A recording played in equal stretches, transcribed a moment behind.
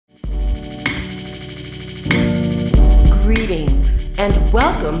Greetings and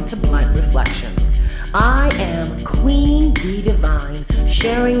welcome to Blunt Reflections. I am Queen Bee Divine,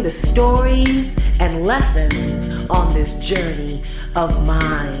 sharing the stories and lessons on this journey of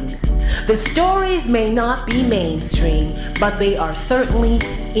mine. The stories may not be mainstream, but they are certainly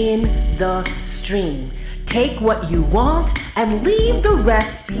in the stream. Take what you want and leave the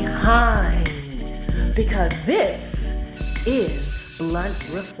rest behind, because this is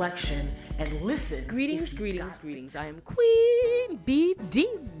Blunt Reflection. And listen. Greetings. I am Queen Bee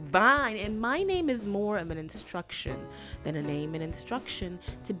Divine, and my name is more of an instruction than a name. An instruction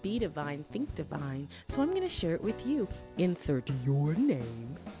to be divine, think divine. So I'm going to share it with you. Insert your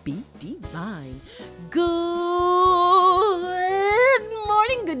name, be divine. Good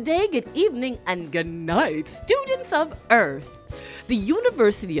morning, good day, good evening, and good night, students of Earth. The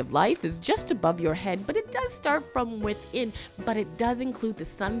University of Life is just above your head, but it does start from within. But it does include the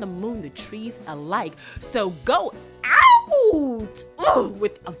sun, the moon, the trees alike. So go out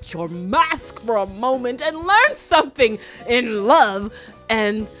without your mask for a moment and learn something in love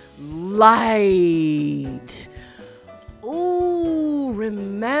and light. Ooh,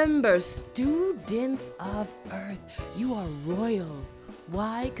 remember, students of Earth, you are royal.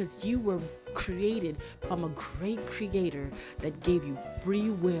 Why? Because you were created from a great creator that gave you free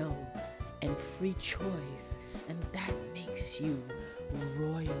will and free choice, and that makes you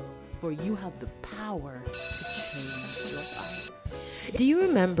royal, for you have the power to change your life. Do you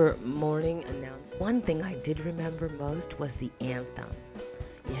remember morning announcements? One thing I did remember most was the anthem.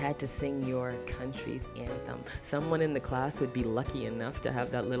 You had to sing your country's anthem. Someone in the class would be lucky enough to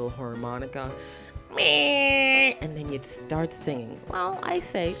have that little harmonica, and then you'd start singing. Well, I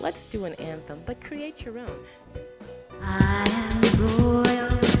say, let's do an anthem, but create your own. I am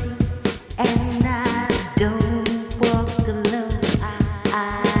royalty, and I don't walk alone.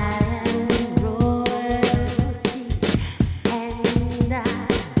 I am royalty, and I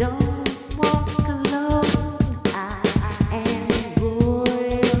don't walk alone. I am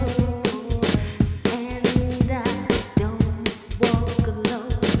royalty, and I don't walk alone.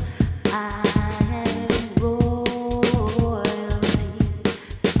 I am royalty,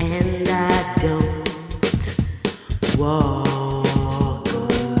 and I don't walk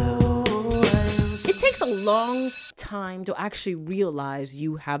alone. It takes a long time to actually realize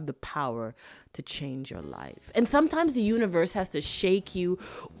you have the power to change your life. And sometimes the universe has to shake you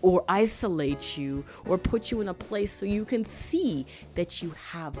or isolate you or put you in a place so you can see that you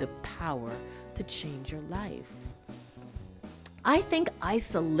have the power to change your life. I think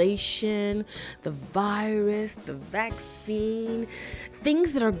isolation, the virus, the vaccine,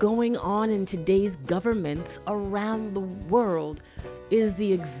 things that are going on in today's governments around the world is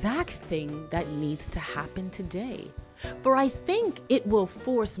the exact thing that needs to happen today. For I think it will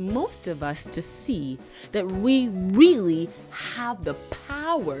force most of us to see that we really have the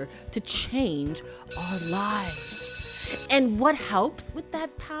power to change our lives. And what helps with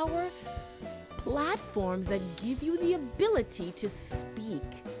that power? Platforms that give you the ability to speak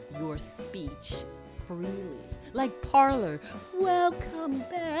your speech freely. Like Parler. Welcome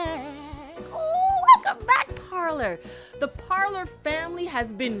back. Oh, welcome back, Parler. The Parler family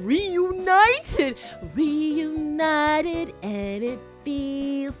has been reunited, and it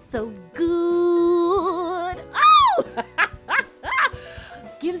feels so good. Oh!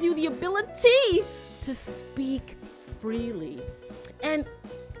 Gives you the ability to speak freely. And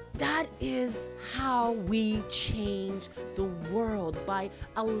that is how we change the world, by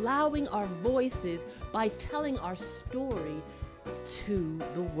allowing our voices, by telling our story to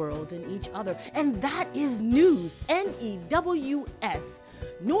the world and each other. And that is news, N-E-W-S,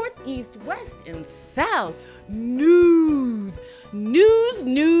 north, east, west, and south. News.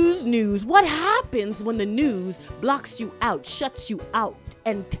 What happens when the news blocks you out, shuts you out,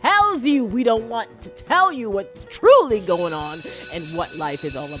 and tells you we don't want to tell you what's truly going on and what life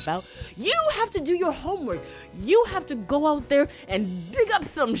is all about? You have to do your homework. You have to go out there and dig up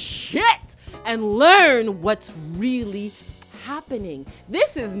some shit and learn what's really happening.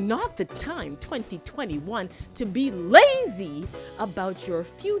 This is not the time, 2021, to be lazy about your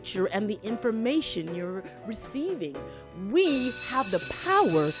future and the information you're receiving. We have the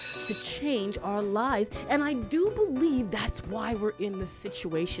power to change our lives, and I do believe that's why we're in the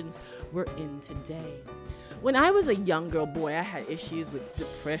situations we're in today. When I was a young girl, boy, I had issues with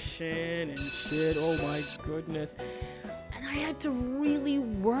depression and shit. Oh my goodness. And I had to really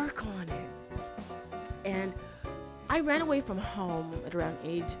work on it. And I ran away from home at around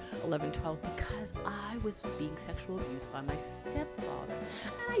age 11, 12 because I was being sexually abused by my stepfather.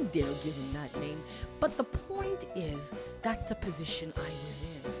 I dare give him that name. But the point is, that's the position I was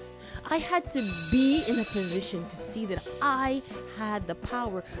in. I had to be in a position to see that I had the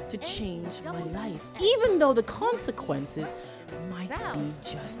power to change my life, even though the consequences might be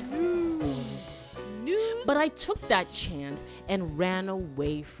just horrible. But I took that chance and ran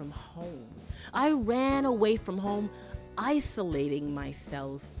away from home. I ran away from home, isolating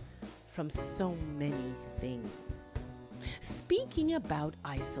myself from so many things. Speaking about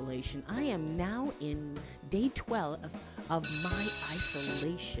isolation, I am now in day 12 of my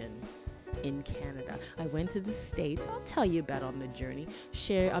isolation in Canada. I went to the States. I'll tell you about on the journey.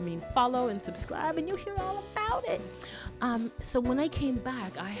 Follow and subscribe and you'll hear all about it. So when I came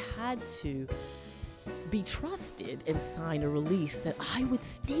back, I had to be trusted and sign a release that I would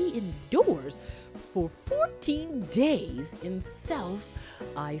stay indoors for 14 days in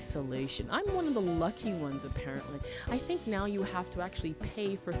self-isolation. I'm one of the lucky ones, apparently. I think now you have to actually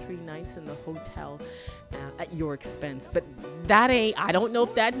pay for 3 nights in the hotel at your expense. But I don't know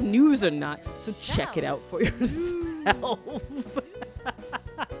if that's news or not, so check it out for yourself.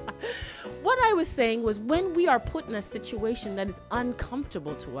 What I was saying was, when we are put in a situation that is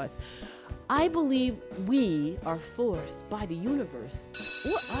uncomfortable to us, I believe we are forced by the universe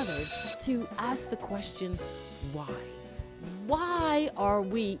or others to ask the question, why? Why are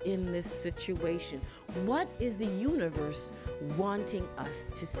we in this situation? What is the universe wanting us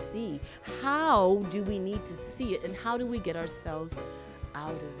to see? How do we need to see it, and how do we get ourselves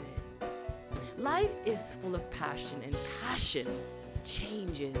out of it? Life is full of passion, and passion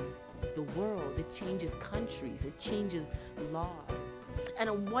changes the world. It changes countries. It changes laws.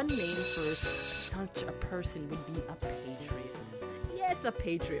 And one name for such a person would be a patriot. Yes, a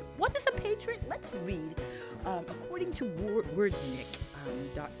patriot. What is a patriot? Let's read. According to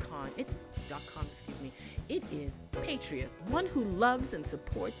wordnik.com, it is patriot, one who loves and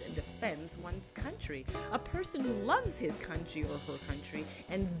supports and defends one's country. A person who loves his country or her country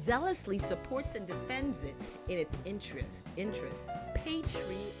and zealously supports and defends it in its interest.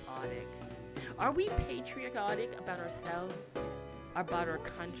 Patriotic. Are we patriotic about ourselves, about our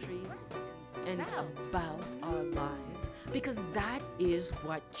country, and about our lives? Because that is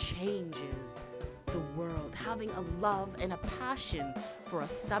what changes the world. Having a love and a passion for a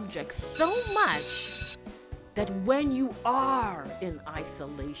subject so much that when you are in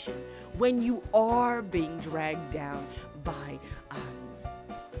isolation, when you are being dragged down by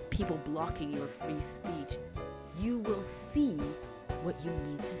people blocking your free speech, you will see what you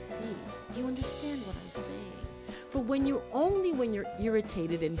need to see. Do you understand what I'm saying? For when you're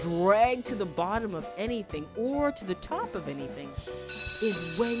irritated and dragged to the bottom of anything or to the top of anything,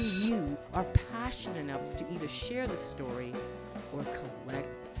 is when you are passionate enough to either share the story or collect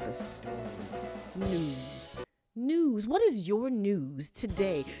the story. News. What is your news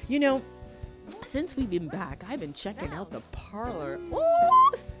today? Since we've been back, I've been checking out the Parler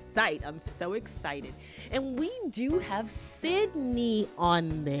site. I'm so excited. And we do have Sydney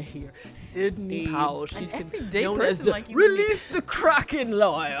on there here. Sydney Powell. She's known as the release the Kraken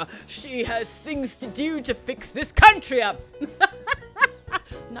lawyer. She has things to do to fix this country up.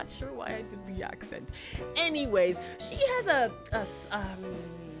 Not sure why I did the accent. Anyways, she has a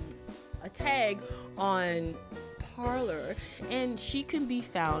tag on Parler, and she can be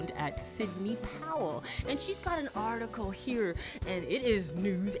found at Sydney Powell, and she's got an article here, and it is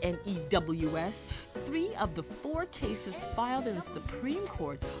news and EWS. 3 of the 4 cases filed in the Supreme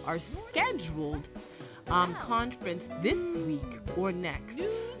Court are scheduled conference this week or next.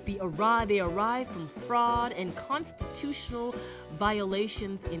 They arrive from fraud and constitutional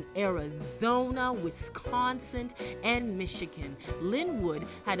violations in Arizona, Wisconsin, and Michigan. Linwood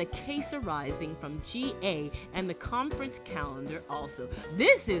had a case arising from GA and the conference calendar also.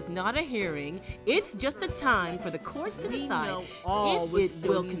 This is not a hearing. It's just a time for the courts to decide if it will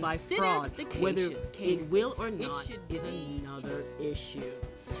consider by fraud. Whether it will or not is another issue.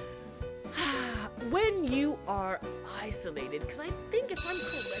 When you are isolated, because I think if I'm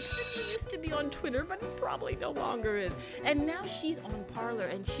correct, she used to be on Twitter, but it probably no longer is. And now she's on Parler,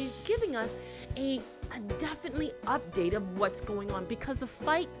 and she's giving us a definitely update of what's going on, because the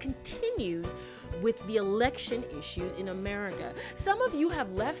fight continues with the election issues in America. Some of you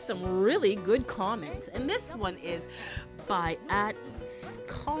have left some really good comments, and this one is by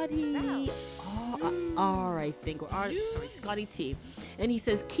 @Scotty R, I think, Scotty T. And he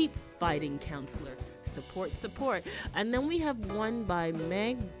says, keep fighting, counselor. Support. And then we have one by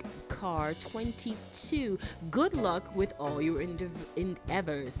MegCar22. Good luck with all your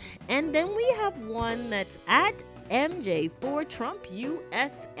endeavors. And then we have one that's at MJ4 Trump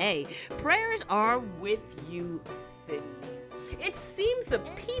USA. Prayers are with you, Sydney. It seems the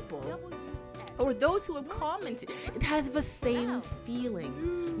people or those who have commented, it has the same feeling.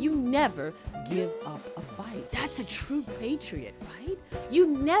 You never give up a fight. That's a true patriot, right? You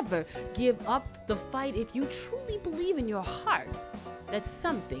never give up the fight if you truly believe in your heart that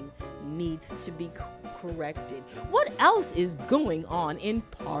something needs to be corrected. What else is going on in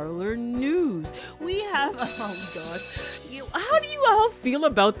Parlor News? We have, oh gosh, how do you all feel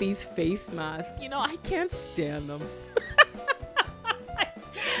about these face masks? I can't stand them.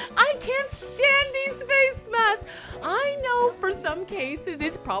 I can't stand these face masks. I know for some cases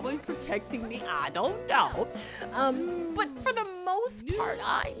it's probably protecting me. I don't know. But for the most part,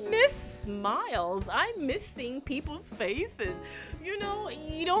 I miss smiles. I miss seeing people's faces. You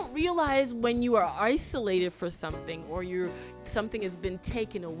don't realize when you are isolated for something or something has been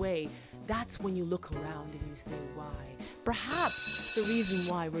taken away. That's when you look around and you say, why? Perhaps the reason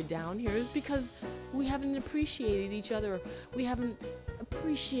why we're down here is because we haven't appreciated each other. We haven't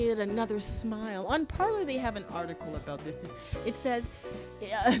appreciated another smile. On Parler, they have an article about this. It says,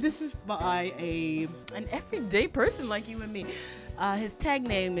 this is by an everyday person like you and me. His tag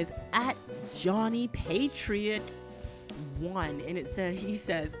name is @JohnnyPatriot1, and he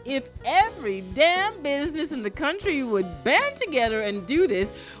says, if every damn business in the country would band together and do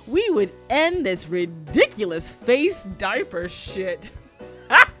this, we would end this ridiculous face diaper shit.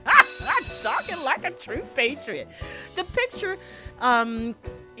 Talking like a true patriot. The picture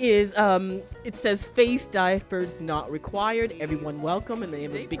is it says face diapers not required, everyone welcome, and they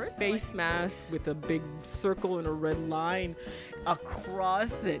have a big face mask with a big circle and a red line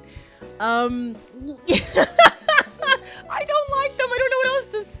across it. I don't like them. I don't know what else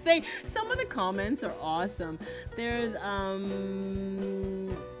to say. Some of the comments are awesome. There's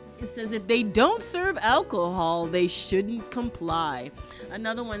it says if they don't serve alcohol, they shouldn't comply.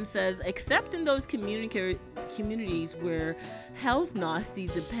 Another one says, except in those communities where health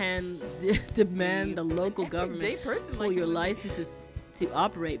nasties demand the local government pull your licenses to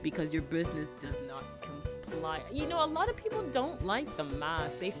operate because your business does not comply. A lot of people don't like the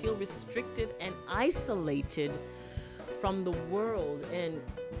mask. They feel restricted and isolated from the world. And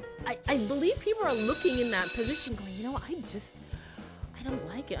I believe people are looking in that position going, I don't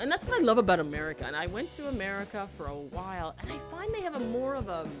like it. And that's what I love about America. And I went to America for a while, and I find they have more of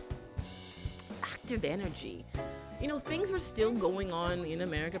a active energy. Things were still going on in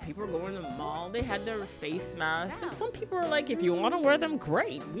America. People were going to the mall. They had their face masks. And some people are like, if you want to wear them,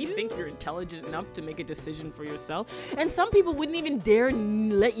 great. We think you're intelligent enough to make a decision for yourself. And some people wouldn't even dare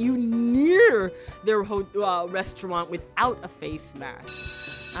let you near their restaurant without a face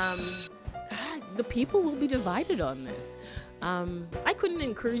mask. The people will be divided on this. I couldn't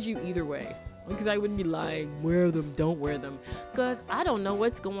encourage you either way, because I wouldn't be lying. Wear them, don't wear them, because I don't know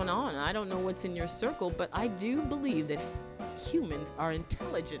what's going on. I don't know what's in your circle, but I do believe that humans are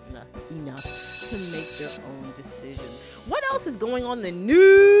intelligent enough to make their own decision. What else is going on in the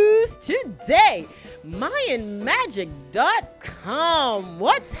news today? MayanMagic.com.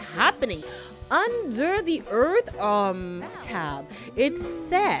 What's happening? Under the Earth tab, it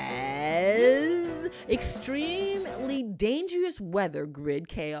says extremely dangerous weather grid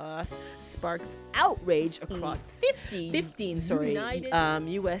chaos sparks outrage across 15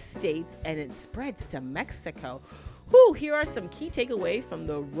 U.S. states, and it spreads to Mexico. Here are some key takeaways from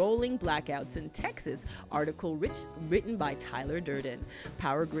the rolling blackouts in Texas. Article written by Tyler Durden.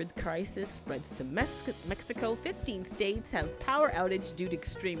 Power grid crisis spreads to Mexico. 15 states have power outage due to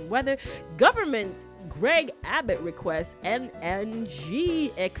extreme weather. Government Greg Abbott requests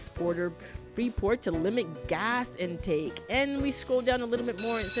LNG exporter Freeport to limit gas intake. And we scroll down a little bit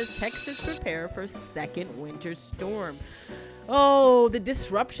more. It says Texas prepare for second winter storm. The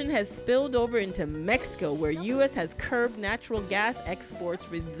disruption has spilled over into Mexico, where U.S. has curbed natural gas exports,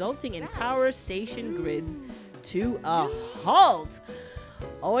 resulting in power station grids to a halt.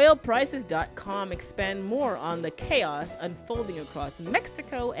 Oilprices.com expand more on the chaos unfolding across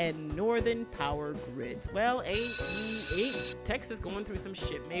Mexico and northern power grids. Well, ain't Texas going through some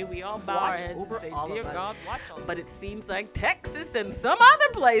shit? May we all bow our heads and say, dear God, watch all. But it seems like Texas and some other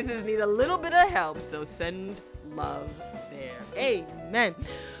places need a little bit of help, so send love there. Amen.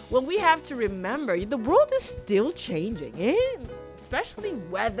 Well, we have to remember the world is still changing, especially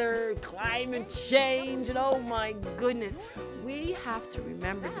weather, climate change, and oh my goodness. We have to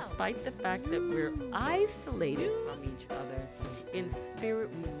remember, despite the fact that we're isolated from each other, in spirit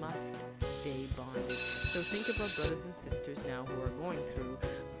we must stay bonded. So think of our brothers and sisters now who are going through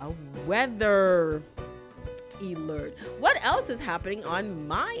a weather alert. What else is happening on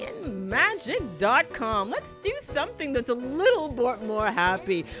MayanMagic.com? Let's do something that's a little bit more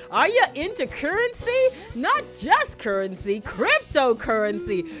happy. Are you into currency? Not just currency,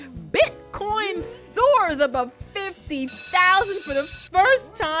 cryptocurrency. Bitcoin Bitcoin soars above 50,000 for the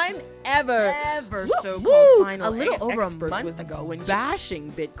first time ever. So-called final. A little over a month ago, when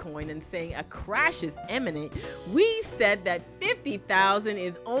bashing Bitcoin and saying a crash is imminent, we said that 50,000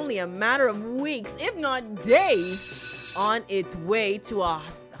 is only a matter of weeks, if not days, on its way to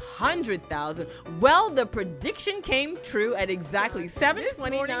 100,000. Well, the prediction came true at exactly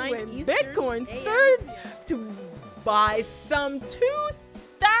 7:29 Bitcoin surged to by some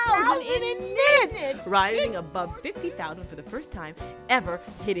 2,000 in minutes, rising above 50,000 for the first time ever,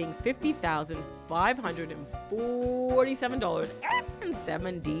 hitting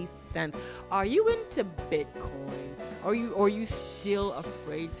 $50,547.70. Are you into Bitcoin? Are you still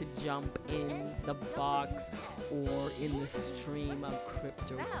afraid to jump in the box or in the stream of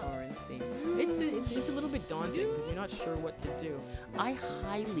cryptocurrency? It's a little bit daunting because you're not sure what to do. I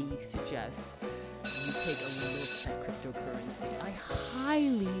highly suggest you take a look at cryptocurrency. I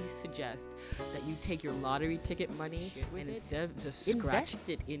highly suggest that you take your lottery ticket money and instead of just invest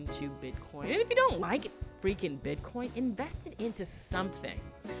it into Bitcoin. And if you don't like freaking Bitcoin, invest it into something.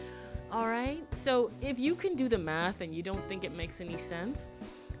 All right? So if you can do the math and you don't think it makes any sense,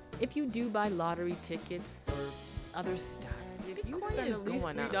 if you do buy lottery tickets or other stuff, if you spend at least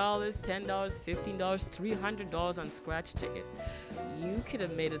 $3, $10, $15, $300 on scratch ticket, you could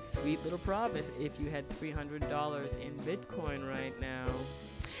have made a sweet little profit if you had $300 in Bitcoin right now.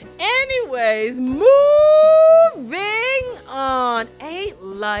 Anyways, moving on. Ain't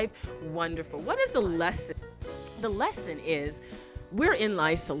life wonderful? What is the lesson? The lesson is we're in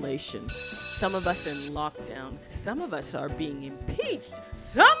isolation. Some of us in lockdown. Some of us are being impeached.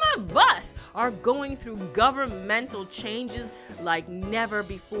 Some of us are going through governmental changes like never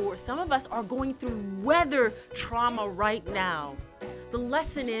before. Some of us are going through weather trauma right now. The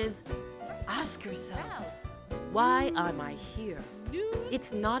lesson is, ask yourself, why am I here?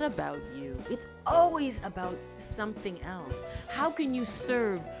 It's not about you. It's always about something else. How can you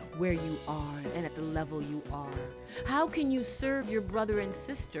serve where you are and at the level you are? How can you serve your brother and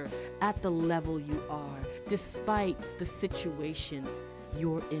sister at the level you are, despite the situation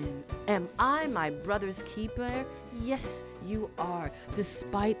you're in? Am I my brother's keeper? Yes, you are,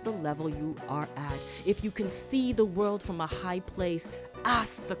 despite the level you are at. If you can see the world from a high place,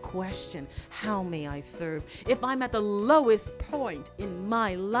 ask the question, how may I serve? If I'm at the lowest point in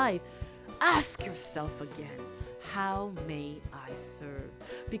my life, ask yourself again, how may I serve?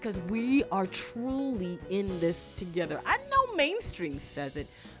 Because we are truly in this together. I know mainstream says it,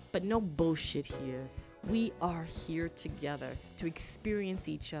 but no bullshit here. We are here together to experience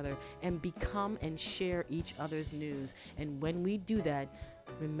each other and become and share each other's news. And when we do that,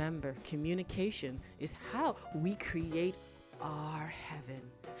 remember, communication is how we create our heaven.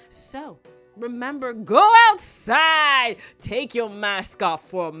 So remember, go outside, take your mask off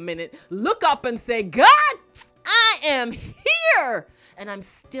for a minute, look up and say, God, I am here. And I'm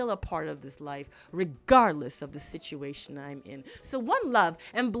still a part of this life, regardless of the situation I'm in. So one love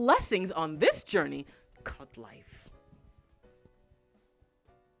and blessings on this journey called life.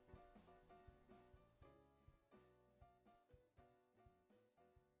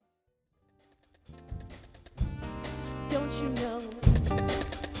 Don't you know?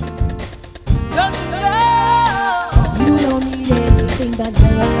 Don't you know? You don't need anything but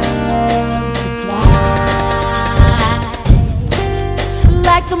love to fly.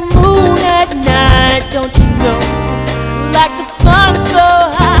 Like the moon at night, don't you know? Like the sun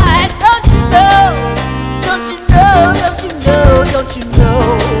so high, don't you know? Don't you know? Don't you know? Don't you know?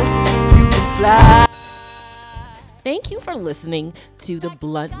 You can fly. Thank you for listening to the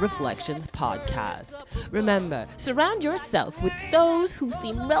Blunt Reflections podcast. Remember, surround yourself with those who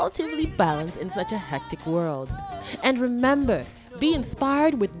seem relatively balanced in such a hectic world. And remember, be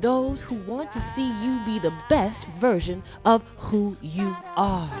inspired with those who want to see you be the best version of who you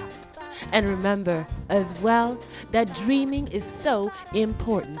are. And remember as well that dreaming is so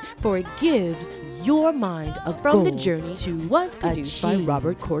important, for it gives your mind a goal. From the Journey to was produced by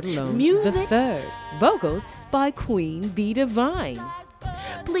Robert Cordelone. Music the third. Vocals by Queen Bee Divine.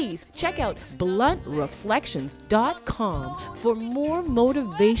 Please check out bluntreflections.com for more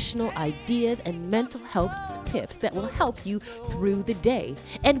motivational ideas and mental health tips that will help you through the day,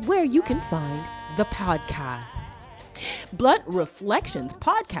 and where you can find the podcast. Blunt Reflections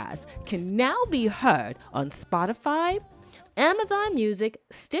podcast can now be heard on Spotify, Amazon Music,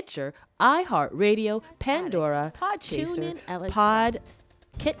 Stitcher, iHeartRadio, Pandora, Podchaser, TuneIn, Alexa,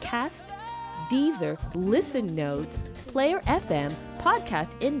 KitCast, Deezer, Listen Notes, Player FM,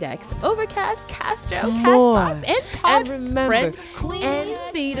 Podcast Index, Overcast, Castro, More. Castbox, and Pod. And remember, Friend, Queen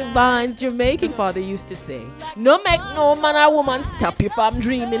Be Divine's Jamaican father used to say, no make no man or woman stop you from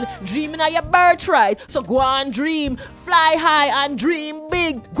dreaming. Dreaming are your birthright. So go on, dream. Fly high and dream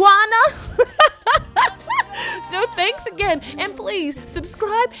big. Guana. So thanks again. And please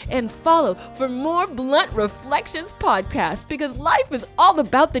subscribe and follow for more Blunt Reflections podcasts, because life is all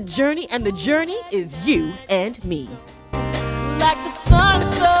about the journey, and the journey is you and me. Like the sun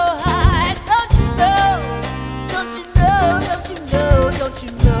so high, don't you know, don't you know, don't you know, don't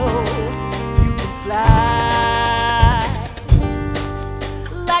you know, you can fly.